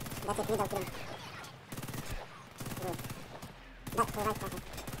 That's it, middle green. Good. That's the right button.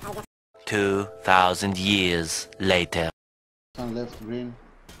 I just 2,000 years later. Sun left, green.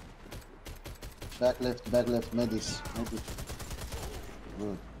 Back left, medis.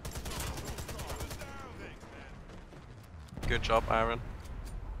 Good. Good job, Iron.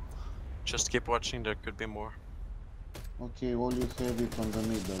 Just keep watching, there could be more. Okay, all you have it on the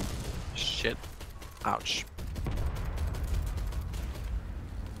middle. Shit. Ouch.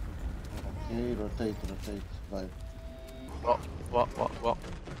 Okay, rotate. Vibe. What?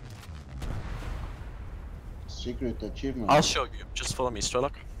 Secret achievement. I'll show you. Just follow me,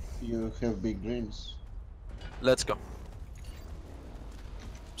 Strelok. You have big dreams. Let's go.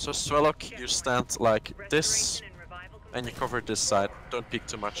 So Strelok, you stand like this, Restoration and revival and you cover this side. Don't peek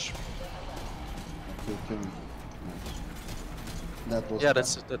too much. Okay, kill me. Nice. That was Yeah,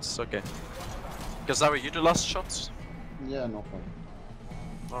 that's okay. Kizaru, you do last shots? Yeah, no problem.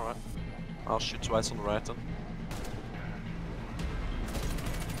 Alright. I'll shoot twice on the right then.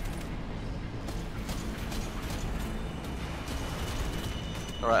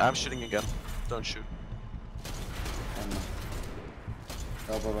 Alright, I'm shooting again. Don't shoot.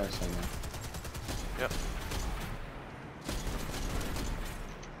 Cover right side now. Yep.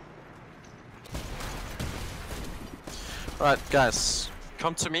 Alright, guys,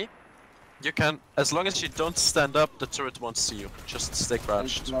 come to me. You can, as long as you don't stand up, the turret won't see you. Just stay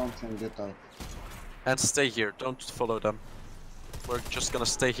crouched. Launch and get out. And stay here, don't follow them. We're just gonna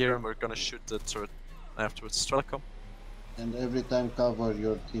stay here and we're gonna shoot the turret afterwards. Strelok. And every time cover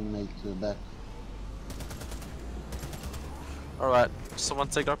your teammate back. Alright, someone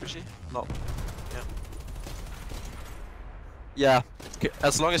take RPG? No. Yeah,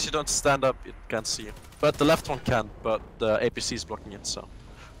 as long as you don't stand up, it can't see you. But the left one can, but the APC is blocking it, so.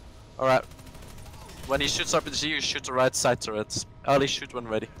 Alright. When he shoots RPG, you shoot the right side turret. Early shoot when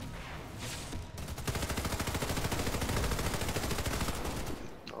ready.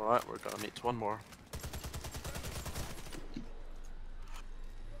 Alright, we're gonna meet one more.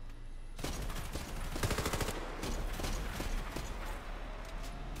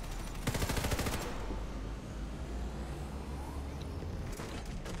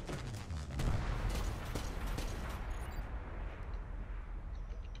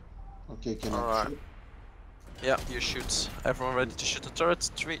 Okay, can I Alright. shoot? Yeah, you shoot. Everyone ready to shoot the turret?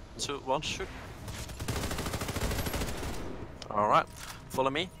 3, 2, 1, shoot. Alright, follow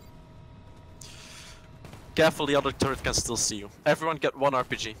me. Careful, the other turret can still see you. Everyone get 1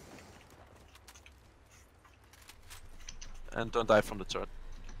 RPG. And don't die from the turret.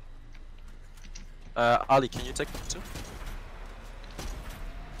 Ali, can you take 2?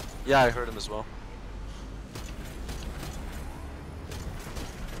 Yeah, I heard him as well.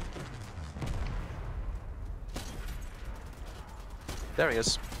 There he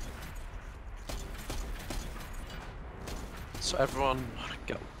is. So everyone,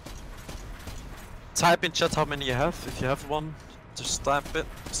 go. Type in chat how many you have. If you have one, just type it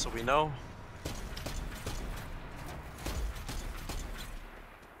so we know.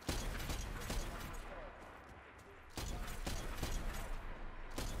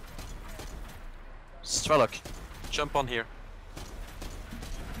 Strelok, jump on here.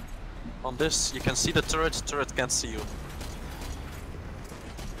 On this, you can see the turret. Turret can't see you.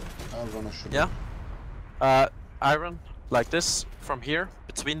 I'm gonna shoot. Yeah. Iron, like this, from here,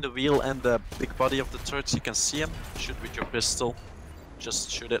 between the wheel and the big body of the turret, you can see him. Shoot with your pistol. Just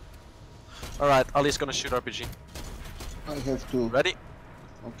shoot it. Alright, Ali's gonna shoot RPG. I have to. Ready?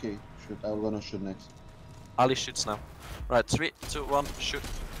 Okay, shoot. I'm gonna shoot next. Ali shoots now. Right, 3, 2, 1, shoot.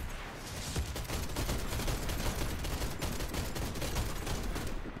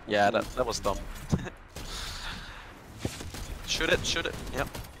 Yeah, that was dumb. Shoot it, yep.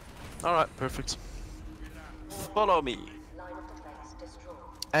 Alright, perfect. Follow me.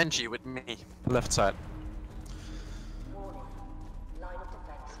 Angie with me, left side.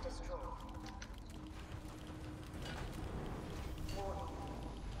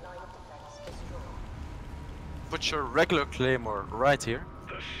 Put your regular claymore right here,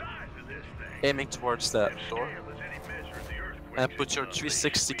 aiming towards that door, and put your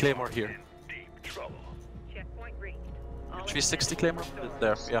 360 claymore here. Checkpoint reached. All 360 claymore?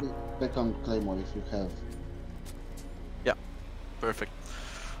 There, yeah. Second claymore if you have. Yeah, perfect.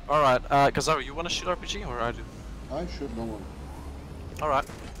 Alright, Kazaru, you wanna shoot RPG or I do? I shoot, don't worry. Alright.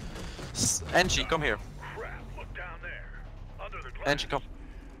 Angie, come here. Crap, look down there. Under the glass. Angie, come.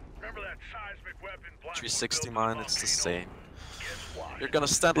 Remember that seismic weapon 360 mine, it's the same. Guess what? You're gonna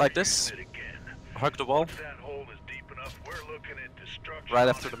stand like this, It again. hug the wall, That hole is deep enough. We're looking at destruction right on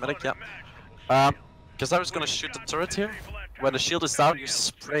after the an medic, yeah. unimaginable Kazaru's gonna shoot the turret here. When the shield is down, you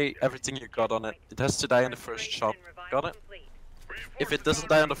spray everything you got on it. It has to die in the first shot. Got it? If it doesn't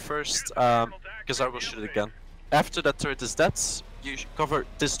die on the first, Kazaru will shoot it again. After that turret is dead, you cover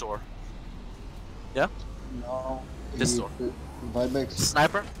this door. Yeah? No. This door. Vibex.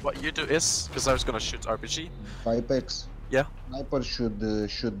 Sniper, what you do is, Kazaru's gonna shoot RPG. Vibex. Yeah? Sniper should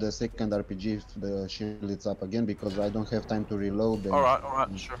shoot the second RPG if the shield is up again because I don't have time to reload. And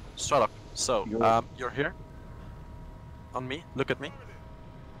Alright, sure. Strelok. So, You're- you're here. On me, look at me.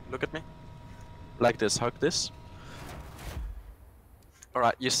 Look at me. Like this, hug this.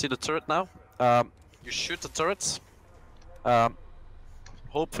 Alright, you see the turret now. You shoot the turret.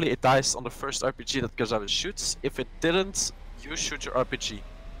 Hopefully it dies on the first RPG that Kazaru shoots. If it didn't, you shoot your RPG.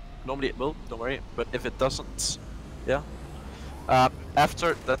 Normally it will, don't worry. But if it doesn't, yeah.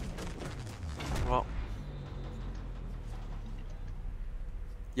 After that, well,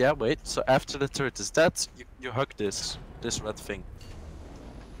 yeah. Wait. So after the turret is dead, you hug this red thing.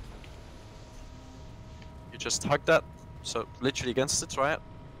 You just hug that. So literally against it, right?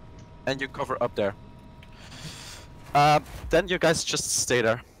 And you cover up there. Then you guys just stay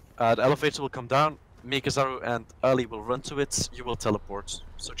there. The elevator will come down. Me, Kazaru, and Ali will run to it. You will teleport.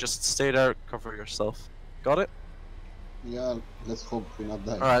 So just stay there, cover yourself. Got it? Yeah, let's hope we not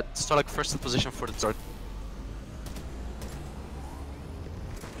die. Alright, start like first in position for the turret.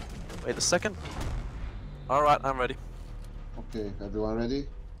 Wait a second. Alright, I'm ready. Okay, everyone ready?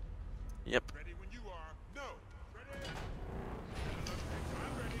 Yep. Ready when you are. No. Ready?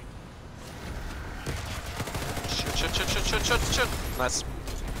 Shoot. Nice.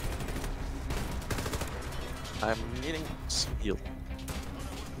 I'm needing some heal.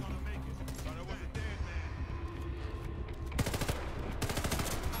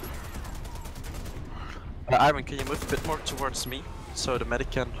 Iron, can you move a bit more towards me? So the medic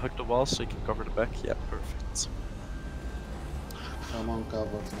can hug the wall so you can cover the back? Yeah, perfect. Someone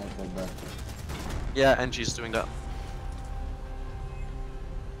cover sniper back. Yeah, Angie's doing that.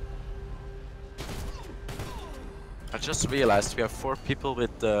 I just realized we have 4 people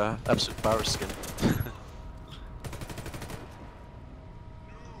with the absolute power skin.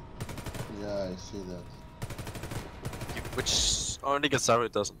 Yeah, I see that. Which only Kazaru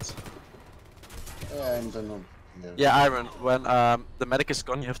doesn't. Yeah, I'm the noob. here. Yeah, Iron, when the medic is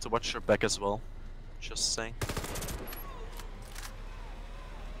gone, you have to watch your back as well. Just saying.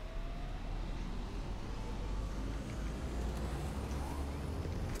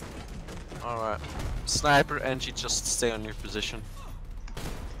 Alright. Sniper, NG, just stay on your position.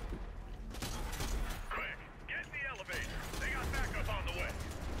 Quick, get in the elevator. They got backup on the way.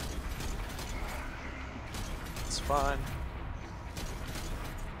 It's fine.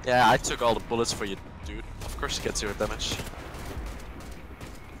 Yeah, I took all the bullets for you, dude. Of course you get 0 damage.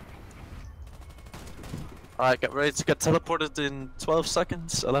 Alright, get ready to get teleported in 12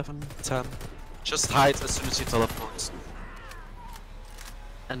 seconds, 11, 10. Just hide as soon as you teleport.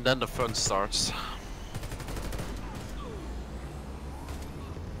 And then the fun starts.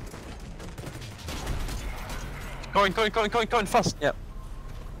 Going, fast! Yep.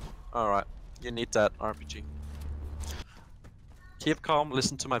 Alright, you need that RPG. Keep calm,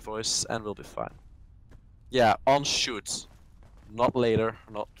 listen to my voice, and we'll be fine. Yeah, on shoot. Not later,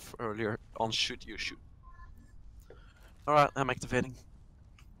 not earlier. On shoot, you shoot. Alright, I'm activating.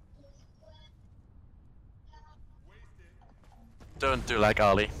 Don't do like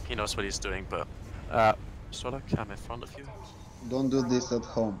Ali, he knows what he's doing, but... Solak, I'm in front of you. Don't do this at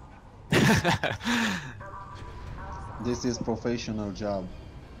home. This is professional job.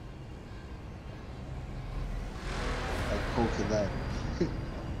 I cook that. The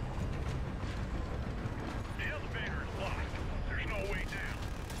elevator is locked. There's no way down.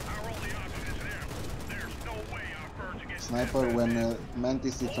 Our only option is down. There's no way our birds against Sniper, when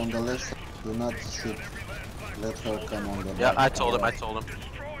Mantis is on the left side, do not shoot. Let her come on the Yeah, right. I told him.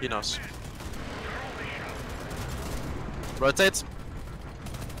 He knows. Rotate.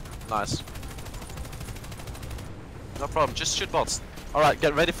 Nice. No problem, just shoot bots. Alright,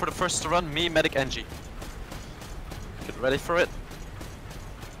 get ready for the first to run. Me, medic, NG. Get ready for it.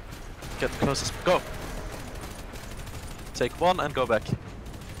 Get closest. Go. Take 1 and go back.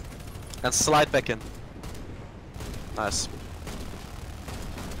 And slide back in. Nice.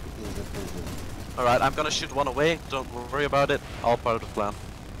 Alright, I'm gonna shoot 1 away. Don't worry about it. All part of the plan.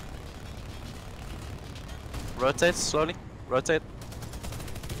 Rotate slowly. Rotate.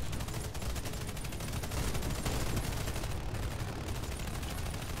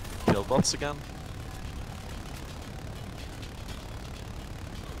 Kill bots again.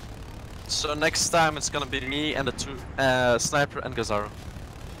 So next time it's gonna be me and the 2 Sniper and Gazaru.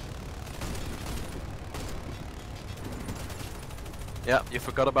 Yeah, you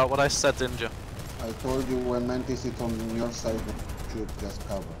forgot about what I said, didn't you? I told you when Mantis is on your side, shoot, just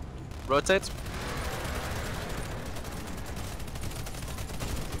cover. Rotate.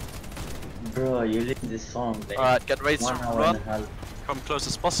 Bro, you leave this song like Alright, get ready to 1 hour run. and a half. Come close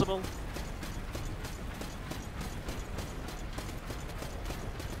as possible.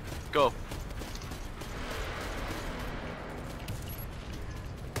 Go.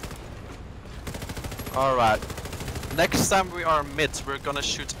 Alright. Next time we are mid, we're gonna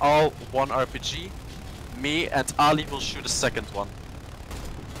shoot all 1 RPG. Me and Ali will shoot a second one.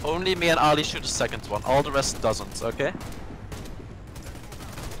 Only me and Ali shoot a second one, all the rest doesn't, okay?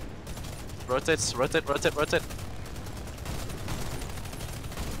 Rotate, rotate, rotate, rotate.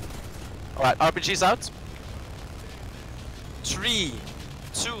 Alright, RPG's out. 3,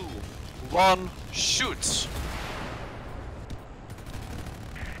 2, 1, shoot!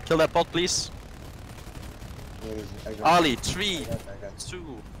 Kill that bot, please. Where is it? I got Ali, it. 3, I got it. 2,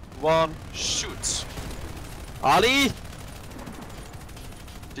 1, shoot! Ali!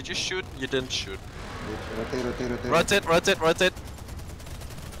 Did you shoot? You didn't shoot. Rotate, rotate, rotate. Rotate, rotate, rotate.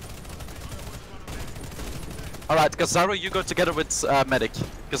 Alright, Gazaru, you go together with Medic.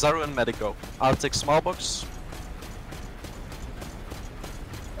 Gazaru and Medic go. I'll take small box.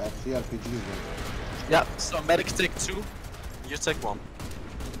 I have 3 RPGs there. Yeah, so Medic take 2, you take 1.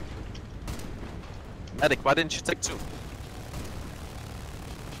 Medic, why didn't you take 2?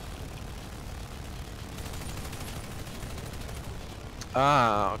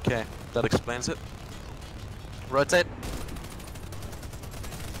 Ah, okay. That explains it. Rotate.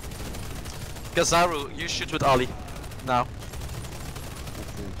 Gazaru, you shoot with Ali. Now.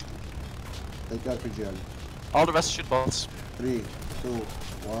 Take RPG, Ali. All the rest shoot bots. 3, 2,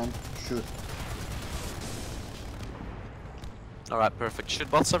 1, shoot. Alright, perfect.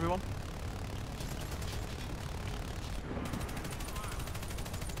 Shoot bots, everyone.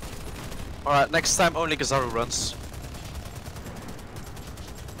 Alright, next time only Gazaru runs.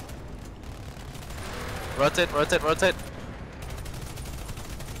 Rotate, rotate, rotate.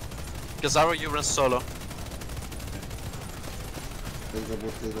 Gazaru, you run solo. Take the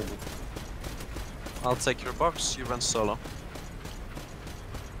boot, take the boot. I'll take your box, you run solo.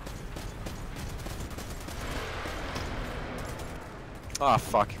 Ah,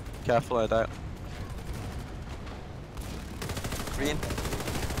 fuck. Careful, I died. Green.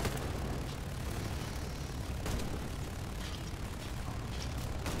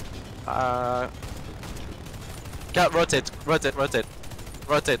 Can't rotate, rotate, rotate.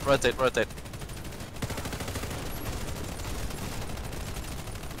 Rotate, rotate, rotate.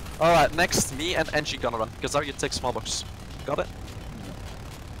 Alright, next me and Angie gonna run. Gazaru, you take small box. Got it?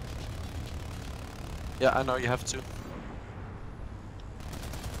 Yeah, I know you have two.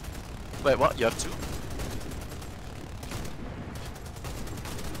 Wait, what? You have two?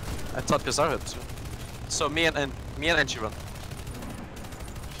 I thought Gazaru had two. So me and Angie run.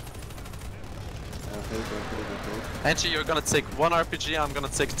 Okay. Angie, you're gonna take one RPG, I'm gonna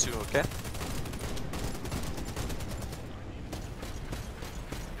take two, okay?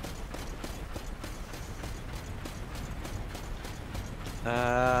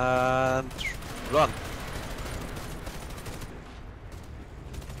 And run.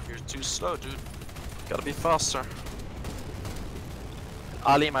 You're too slow, dude. Gotta be faster.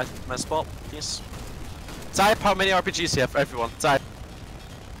 Ali, my spot, please. Type how many RPGs you have, everyone. Type.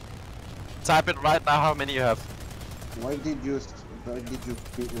 Type it right now how many you have. Why did you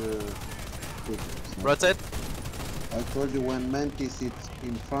pick? Rotate. I told you when Mantis is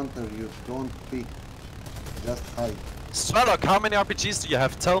in front of you, don't pick. Just hide. Sverlock, how many RPGs do you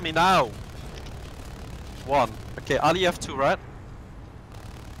have? Tell me now. One. Okay, Ali, you have two, right?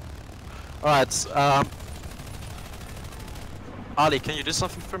 Alright, Ali, can you do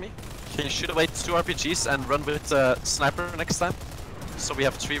something for me? Can you shoot away two RPGs and run with sniper next time? So we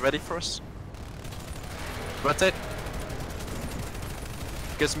have three ready for us. Rotate.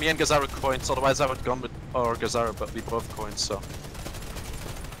 Gives me and Gazaru coins, otherwise I would gone with or Gazaru, but we both coins, so.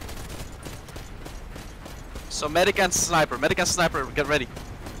 So medic and sniper, get ready.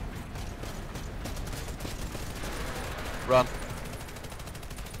 Run.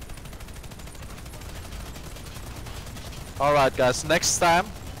 Alright guys, next time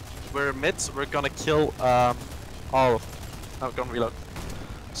we're mid, we're gonna kill all. I'm gonna reload.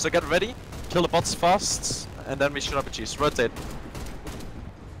 So get ready, kill the bots fast, and then we shoot RPGs. Rotate.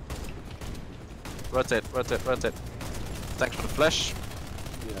 Rotate, rotate, rotate. Thanks for the flash.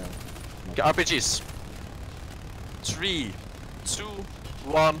 Yeah. Okay, RPGs. 3, 2,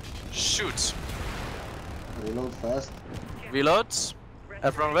 1, shoot. Reload fast. Reload.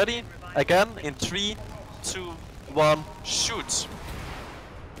 Everyone ready? Again, in 3, 2, 1, shoot.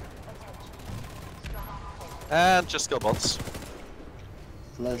 And just kill bots.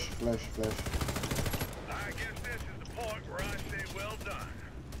 Flash. I guess this is the point where I say well done.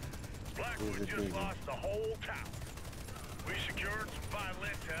 Blackwood just lost the whole town. We secured some vital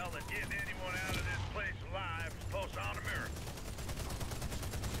intel that getting anyone out of this place alive is close on a miracle.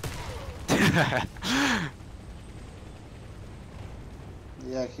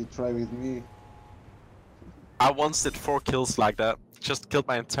 Yeah, he tried with me. I once did 4 kills like that. Just killed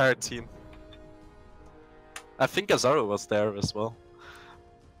my entire team. I think Gazaru was there as well.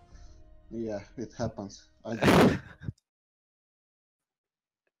 Yeah, it happens. I did.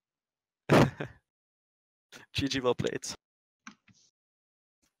 GG, well played.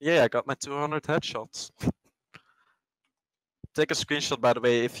 Yeah, I got my 200 headshots. Take a screenshot, by the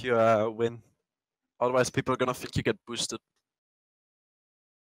way, if you win. Otherwise, people are gonna think you get boosted.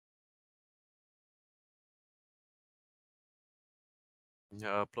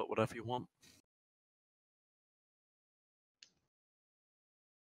 Yeah, upload whatever you want.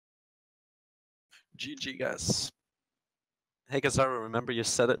 GG, guys. Hey, Gazaru, remember you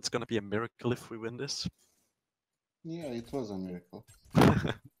said it's gonna be a miracle if we win this? Yeah, it was a miracle.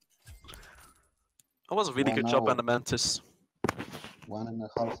 That was a really 1 good job hour. on the Mantis.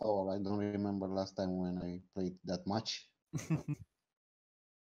 1.5 hours. I don't remember last time when I played that much.